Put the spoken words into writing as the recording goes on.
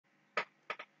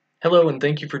Hello and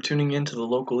thank you for tuning in to the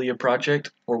Localia Project,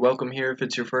 or welcome here if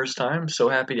it's your first time. So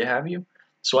happy to have you.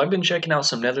 So I've been checking out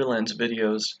some Netherlands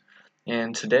videos,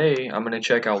 and today I'm going to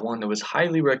check out one that was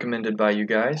highly recommended by you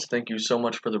guys. Thank you so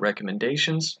much for the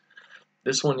recommendations.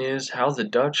 This one is How the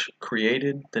Dutch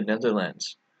Created the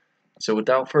Netherlands. So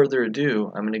without further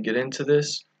ado, I'm going to get into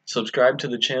this. Subscribe to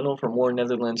the channel for more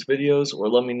Netherlands videos, or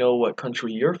let me know what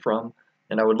country you're from,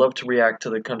 and I would love to react to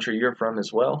the country you're from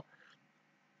as well.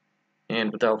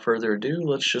 And without further ado,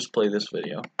 let's just play this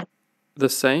video. The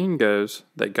saying goes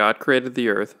that God created the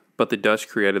earth, but the Dutch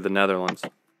created the Netherlands.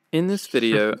 In this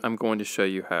video, I'm going to show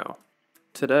you how.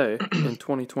 Today, in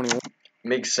 2021,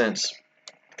 Makes sense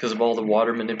because of all the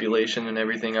water manipulation and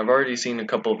everything. I've already seen a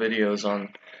couple videos on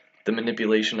the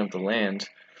manipulation of the land,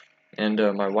 and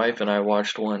my wife and I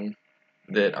watched one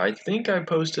that I think I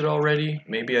posted already.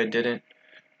 Maybe I didn't,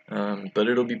 but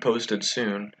it'll be posted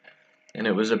soon. And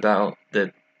it was about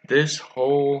that this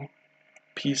whole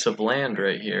piece of land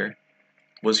right here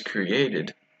was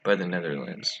created by the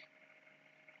Netherlands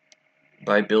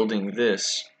by building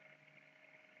this,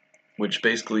 which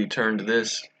basically turned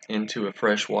this into a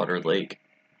freshwater lake.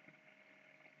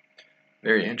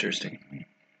 Very interesting.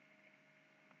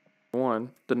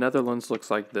 the Netherlands looks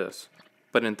like this,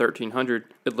 but in 1300,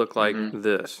 it looked like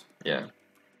this. Yeah.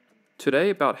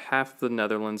 Today, about half of the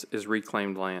Netherlands is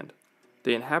reclaimed land.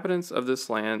 The inhabitants of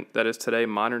this land that is today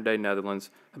modern-day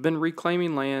Netherlands have been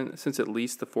reclaiming land since at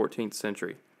least the 14th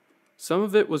century. Some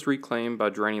of it was reclaimed by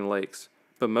draining lakes,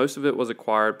 but most of it was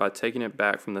acquired by taking it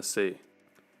back from the sea.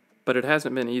 But it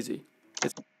hasn't been easy.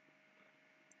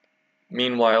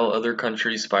 Meanwhile, other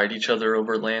countries fight each other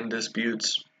over land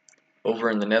disputes. Over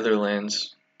in the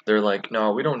Netherlands, they're like,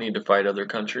 no, we don't need to fight other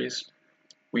countries.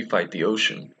 We fight the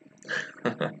ocean.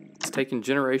 It's taken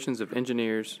generations of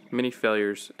engineers, many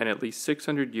failures, and at least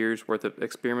 600 years worth of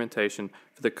experimentation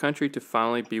for the country to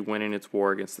finally be winning its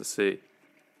war against the sea.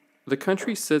 The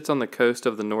country sits on the coast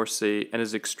of the North Sea and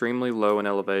is extremely low in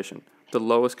elevation, the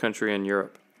lowest country in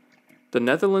Europe. The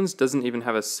Netherlands doesn't even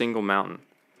have a single mountain.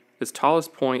 Its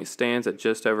tallest point stands at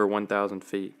just over 1,000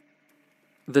 feet.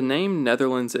 The name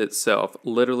Netherlands itself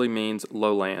literally means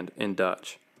lowland in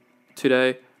Dutch.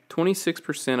 Today,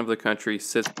 26% of the country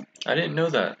sits I didn't know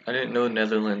that. I didn't know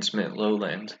Netherlands meant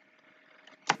lowland.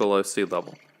 below sea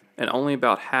level, and only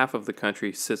about half of the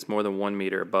country sits more than 1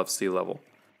 meter above sea level.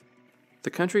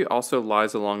 The country also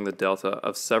lies along the delta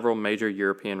of several major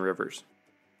European rivers.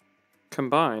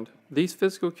 Combined, these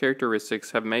physical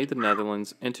characteristics have made the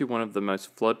Netherlands into one of the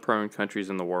most flood-prone countries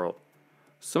in the world.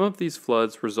 Some of these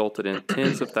floods resulted in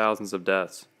tens of thousands of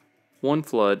deaths. One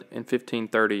flood in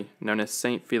 1530, known as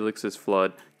St. Felix's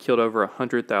Flood, killed over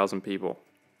 100,000 people.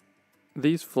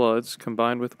 These floods,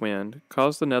 combined with wind,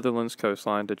 caused the Netherlands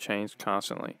coastline to change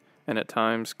constantly, and at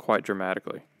times quite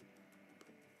dramatically.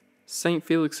 St.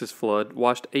 Felix's Flood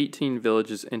washed 18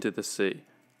 villages into the sea,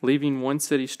 leaving one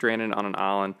city stranded on an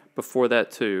island before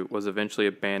that too was eventually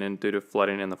abandoned due to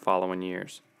flooding in the following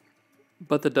years.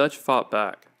 But the Dutch fought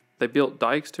back. They built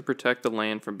dikes to protect the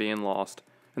land from being lost,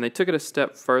 and they took it a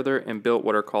step further and built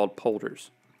what are called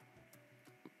polders.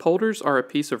 Polders are a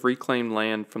piece of reclaimed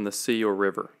land from the sea or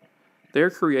river. They are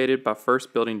created by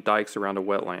first building dikes around a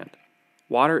wetland.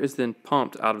 Water is then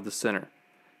pumped out of the center.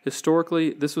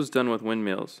 Historically, this was done with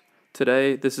windmills.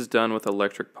 Today, this is done with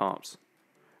electric pumps.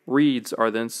 Reeds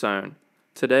are then sown.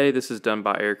 Today, this is done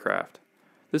by aircraft.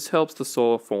 This helps the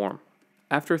soil form.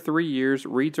 After 3 years,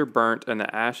 reeds are burnt and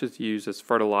the ash is used as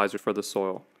fertilizer for the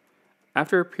soil.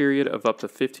 After a period of up to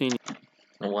 15 years,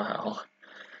 Wow.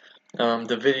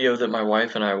 The video that my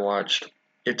wife and I watched,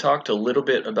 it talked a little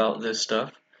bit about this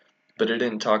stuff, but it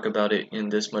didn't talk about it in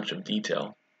this much of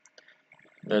detail.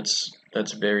 That's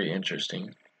very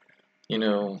interesting. You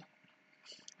know,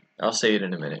 I'll say it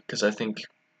in a minute because I think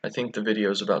the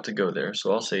video is about to go there,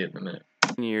 so I'll say it in a minute.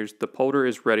 the polder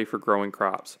is ready for growing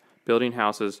crops, building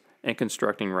houses, and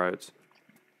constructing roads.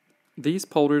 These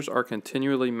polders are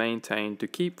continually maintained to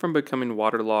keep from becoming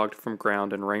waterlogged from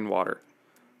ground and rainwater.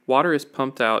 Water is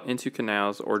pumped out into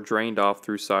canals or drained off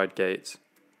through side gates.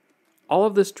 All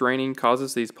of this draining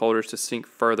causes these polders to sink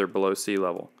further below sea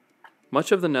level.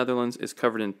 Much of the Netherlands is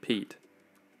covered in peat.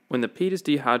 When the peat is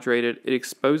dehydrated, it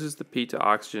exposes the peat to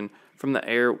oxygen from the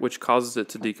air, which causes it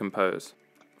to decompose.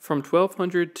 From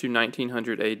 1200 to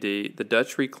 1900 AD, the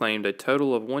Dutch reclaimed a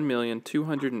total of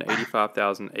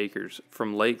 1,285,000 acres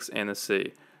from lakes and the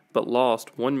sea, but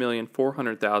lost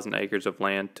 1,400,000 acres of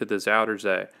land to the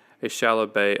Zuiderzee, a shallow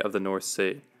bay of the North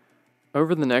Sea.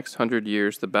 Over the next 100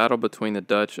 years, the battle between the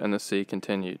Dutch and the sea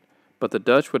continued, but the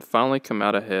Dutch would finally come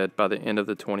out ahead by the end of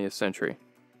the 20th century.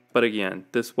 But again,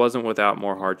 this wasn't without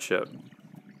more hardship.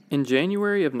 In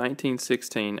January of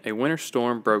 1916, a winter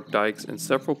storm broke dikes in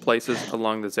several places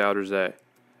along the Zuiderzee.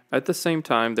 At the same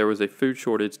time, there was a food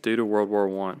shortage due to World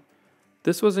War I.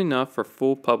 This was enough for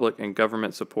full public and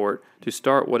government support to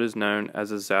start what is known as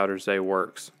the Zuiderzee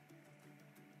Works.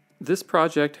 This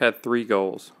project had three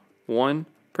goals. 1.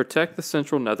 Protect the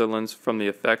central Netherlands from the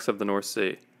effects of the North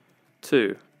Sea.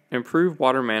 2. Improve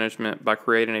water management by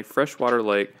creating a freshwater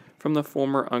lake from the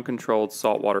former uncontrolled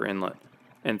saltwater inlet.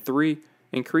 And 3.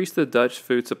 Increase the Dutch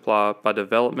food supply by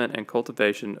development and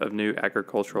cultivation of new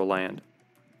agricultural land.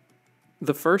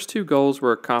 The first two goals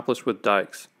were accomplished with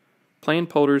dikes. Planned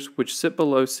polders which sit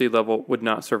below sea level would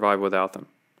not survive without them.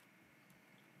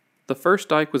 The first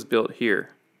dike was built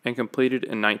here and completed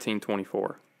in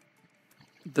 1924.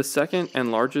 The second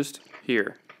and largest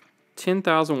here.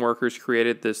 10,000 workers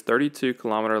created this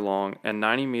 32-kilometer long and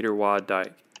 90-meter wide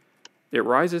dike. It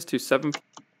rises to 7.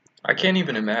 I can't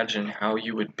even imagine how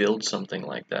you would build something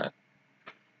like that.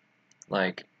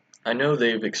 Like, I know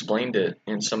they've explained it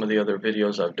in some of the other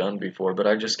videos I've done before, but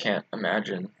I just can't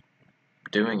imagine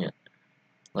doing it.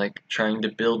 Like, trying to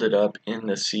build it up in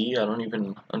the sea, I don't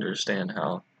even understand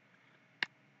how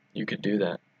you could do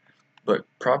that. But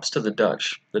props to the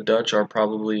Dutch. The Dutch are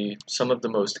probably some of the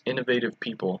most innovative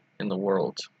people in the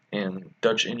world, and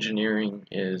Dutch engineering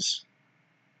is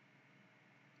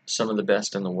some of the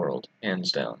best in the world,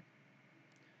 hands down.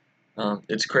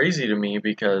 It's crazy to me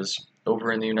because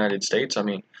over in the United States, I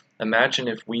mean, imagine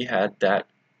if we had that.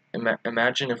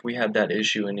 Imagine if we had that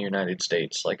issue in the United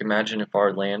States. Like, imagine if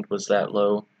our land was that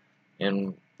low,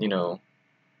 and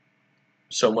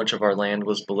so much of our land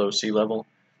was below sea level.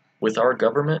 With our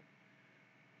government,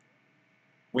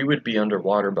 we would be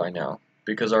underwater by now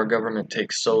because our government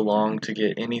takes so long to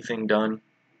get anything done.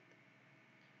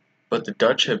 But the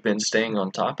Dutch have been staying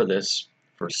on top of this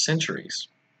for centuries.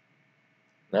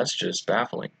 That's just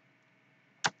baffling.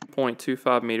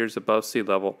 0.25 meters above sea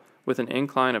level with an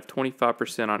incline of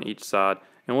 25% on each side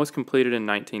and was completed in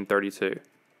 1932.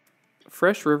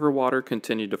 Fresh river water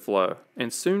continued to flow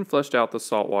and soon flushed out the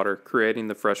salt water, creating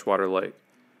the freshwater lake.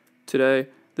 Today,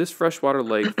 this freshwater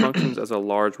lake functions as a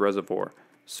large reservoir,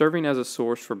 serving as a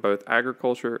source for both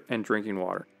agriculture and drinking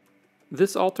water.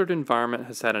 This altered environment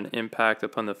has had an impact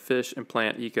upon the fish and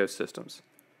plant ecosystems.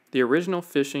 The original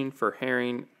fishing for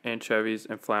herring, anchovies,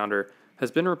 and flounder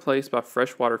has been replaced by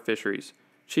freshwater fisheries,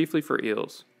 chiefly for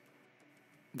eels.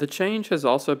 The change has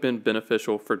also been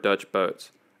beneficial for Dutch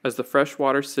boats, as the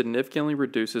freshwater significantly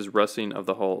reduces rusting of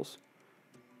the hulls.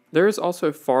 There is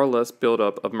also far less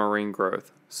buildup of marine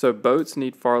growth, so boats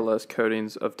need far less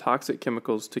coatings of toxic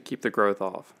chemicals to keep the growth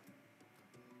off.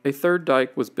 A third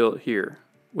dike was built here,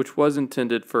 which was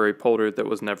intended for a polder that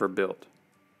was never built.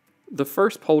 The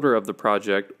first polder of the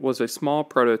project was a small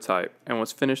prototype and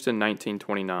was finished in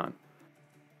 1929.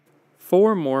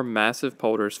 4 more massive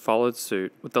polders followed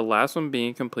suit, with the last one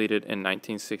being completed in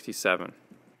 1967.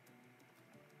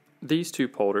 These 2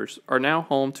 polders are now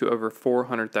home to over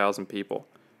 400,000 people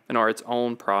and are its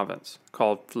own province,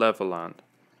 called Flevoland,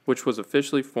 which was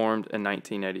officially formed in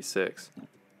 1986.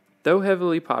 Though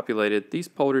heavily populated, these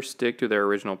polders stick to their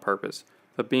original purpose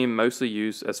of being mostly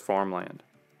used as farmland.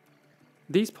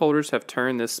 These polders have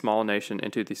turned this small nation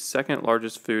into the second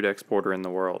largest food exporter in the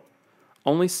world,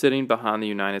 only sitting behind the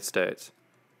United States.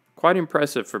 Quite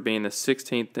impressive for being the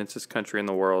 16th densest country in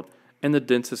the world and the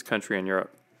densest country in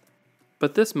Europe.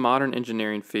 But this modern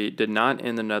engineering feat did not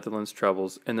end the Netherlands'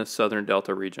 troubles in the southern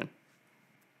Delta region.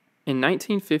 In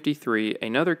 1953,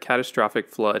 another catastrophic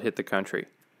flood hit the country.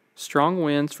 Strong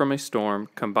winds from a storm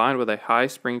combined with a high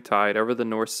spring tide over the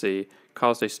North Sea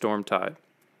caused a storm tide.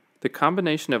 The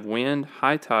combination of wind,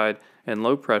 high tide, and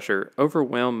low pressure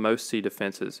overwhelmed most sea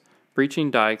defenses,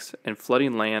 breaching dikes and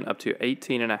flooding land up to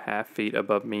 18.5 feet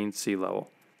above mean sea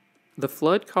level. The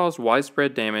flood caused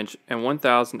widespread damage, and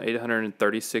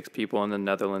 1,836 people in the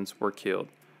Netherlands were killed,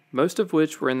 most of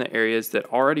which were in the areas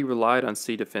that already relied on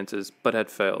sea defenses but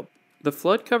had failed. The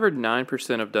flood covered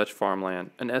 9% of Dutch farmland,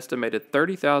 an estimated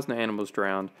 30,000 animals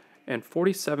drowned, and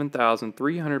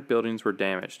 47,300 buildings were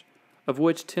damaged, of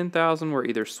which 10,000 were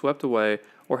either swept away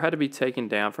or had to be taken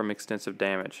down from extensive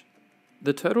damage.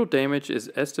 The total damage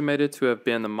is estimated to have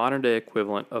been the modern-day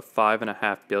equivalent of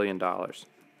 $5.5 billion.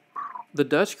 The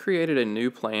Dutch created a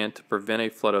new plan to prevent a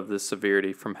flood of this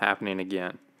severity from happening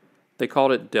again. They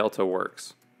called it Delta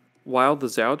Works. While the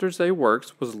Zuiderzee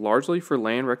Works was largely for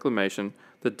land reclamation,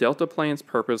 the Delta Plan's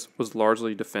purpose was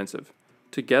largely defensive.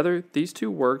 Together, these 2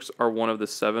 works are one of the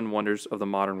 7 wonders of the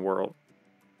modern world.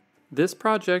 This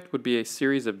project would be a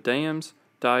series of dams,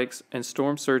 dikes, and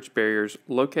storm surge barriers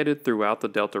located throughout the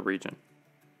Delta region.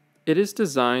 It is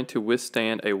designed to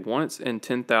withstand a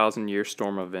once-in-10,000-year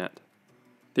storm event.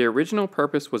 The original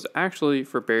purpose was actually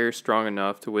for barriers strong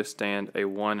enough to withstand a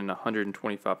 1 in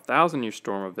 125,000 year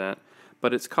storm event,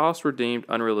 but its costs were deemed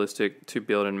unrealistic to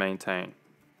build and maintain.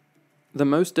 The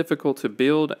most difficult to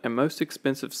build and most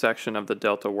expensive section of the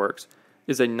Delta Works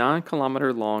is a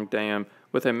 9-kilometer long dam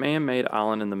with a man-made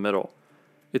island in the middle.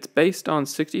 It's based on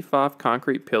 65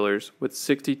 concrete pillars with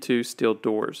 62 steel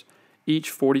doors,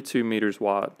 each 42 meters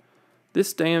wide.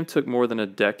 This dam took more than a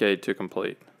decade to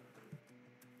complete.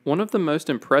 One of the most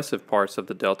impressive parts of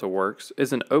the Delta Works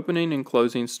is an opening and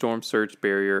closing storm surge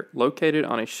barrier located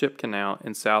on a ship canal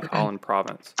in South Holland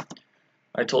Province.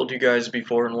 I told you guys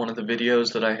before in one of the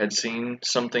videos that I had seen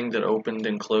something that opened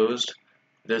and closed.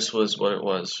 This was what it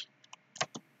was.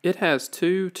 It has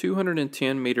two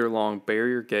 210-meter long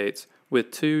barrier gates with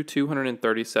two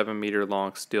 237-meter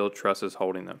long steel trusses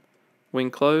holding them. When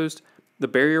closed, the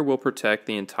barrier will protect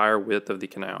the entire width of the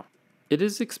canal. It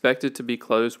is expected to be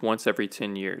closed once every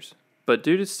 10 years, but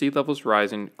due to sea levels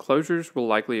rising, closures will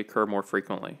likely occur more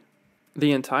frequently.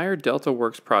 The entire Delta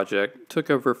Works project took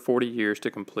over 40 years to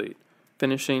complete,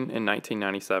 finishing in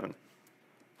 1997.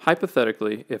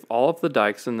 Hypothetically, if all of the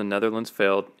dikes in the Netherlands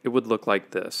failed, it would look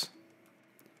like this.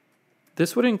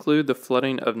 This would include the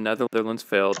flooding of Netherlands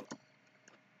failed.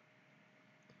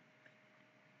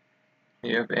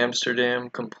 You have Amsterdam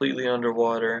completely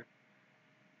underwater.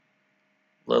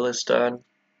 Lelystad.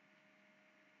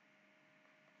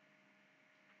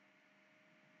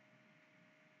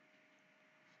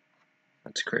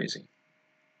 That's crazy.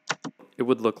 It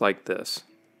would look like this.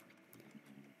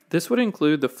 This would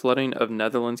include the flooding of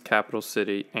Netherlands' capital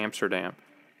city, Amsterdam,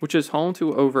 which is home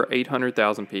to over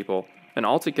 800,000 people and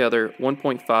altogether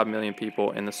 1.5 million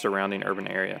people in the surrounding urban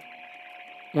area.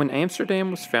 When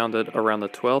Amsterdam was founded around the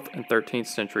 12th and 13th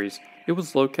centuries, it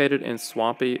was located in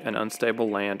swampy and unstable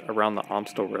land around the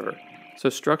Amstel River, so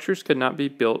structures could not be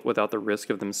built without the risk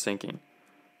of them sinking.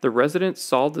 The residents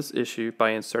solved this issue by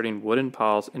inserting wooden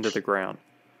piles into the ground.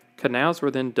 Canals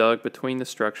were then dug between the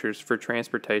structures for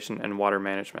transportation and water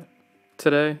management.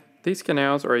 Today, these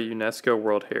canals are a UNESCO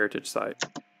World Heritage Site.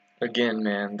 Again,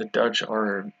 man, the Dutch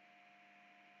are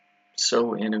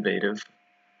so innovative.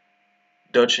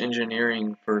 Dutch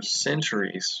engineering for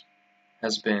centuries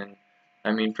has been,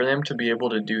 for them to be able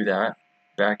to do that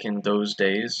back in those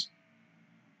days,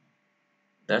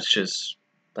 that's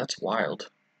wild.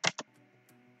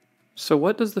 So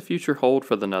what does the future hold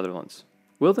for the Netherlands?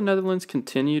 Will the Netherlands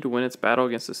continue to win its battle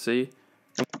against the sea?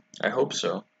 I hope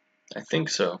so. I think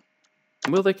so.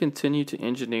 And will they continue to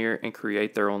engineer and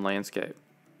create their own landscape?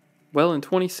 Well, in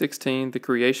 2016, the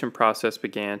creation process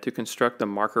began to construct the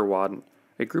Marker Wadden,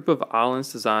 a group of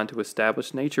islands designed to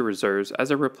establish nature reserves as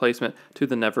a replacement to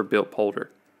the never-built polder.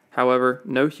 However,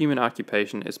 no human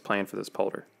occupation is planned for this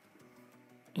polder.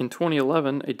 In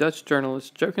 2011, a Dutch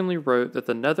journalist jokingly wrote that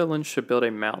the Netherlands should build a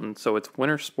mountain so its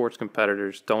winter sports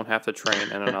competitors don't have to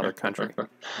train in another country.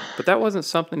 But that wasn't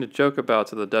something to joke about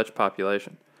to the Dutch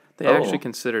population. They actually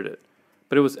considered it.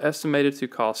 But it was estimated to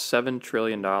cost $7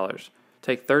 trillion,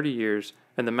 take 30 years,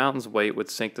 and the mountain's weight would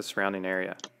sink the surrounding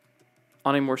area.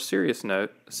 On a more serious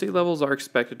note, sea levels are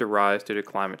expected to rise due to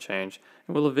climate change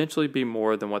and will eventually be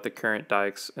more than what the current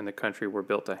dikes in the country were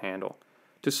built to handle.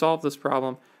 To solve this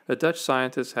problem, a Dutch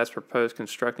scientist has proposed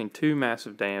constructing 2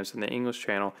 massive dams in the English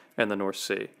Channel and the North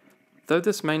Sea, though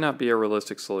this may not be a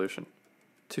realistic solution.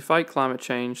 To fight climate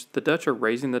change, the Dutch are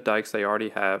raising the dikes they already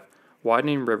have,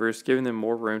 widening rivers, giving them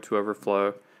more room to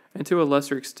overflow, and to a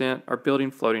lesser extent are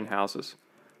building floating houses.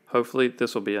 Hopefully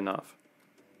this will be enough.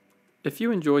 If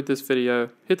you enjoyed this video,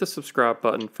 hit the subscribe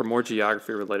button for more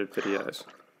geography related videos.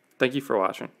 Thank you for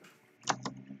watching.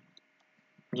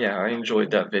 Yeah, I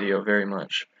enjoyed that video very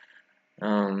much.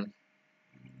 I'm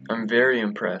very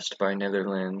impressed by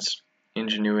Netherlands'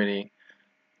 ingenuity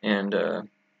and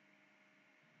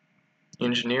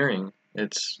engineering.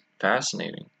 It's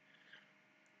fascinating.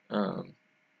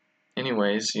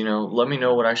 Anyways, let me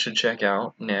know what I should check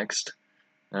out next.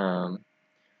 By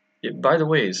the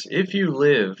ways, if you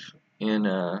live in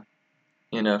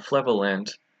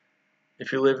Flevoland,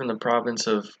 if you live in the province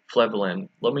of Flevoland,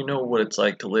 let me know what it's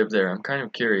like to live there. I'm kind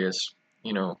of curious,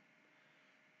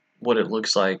 what it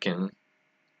looks like and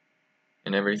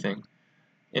everything.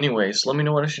 Anyways, let me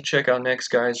know what I should check out next,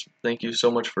 guys. Thank you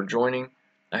so much for joining.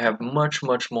 I have much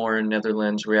more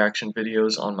Netherlands reaction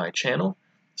videos on my channel,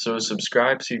 so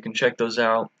subscribe so you can check those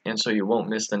out and so you won't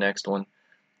miss the next one.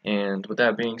 And with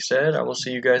that being said, I will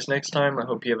see you guys next time. I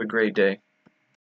hope you have a great day.